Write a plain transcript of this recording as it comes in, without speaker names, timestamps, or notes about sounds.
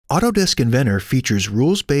Autodesk Inventor features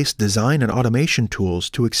rules-based design and automation tools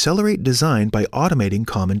to accelerate design by automating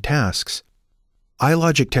common tasks.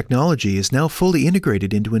 iLogic technology is now fully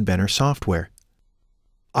integrated into Inventor software.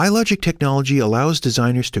 iLogic technology allows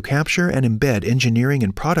designers to capture and embed engineering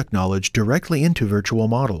and product knowledge directly into virtual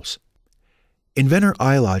models. Inventor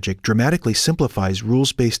iLogic dramatically simplifies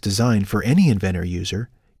rules-based design for any Inventor user,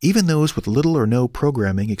 even those with little or no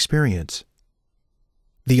programming experience.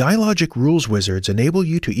 The iLogic rules wizards enable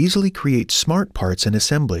you to easily create smart parts and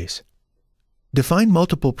assemblies. Define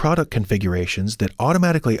multiple product configurations that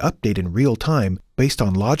automatically update in real time based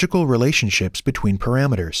on logical relationships between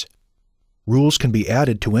parameters. Rules can be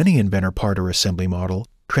added to any Inventor part or assembly model,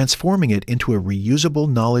 transforming it into a reusable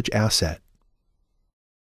knowledge asset.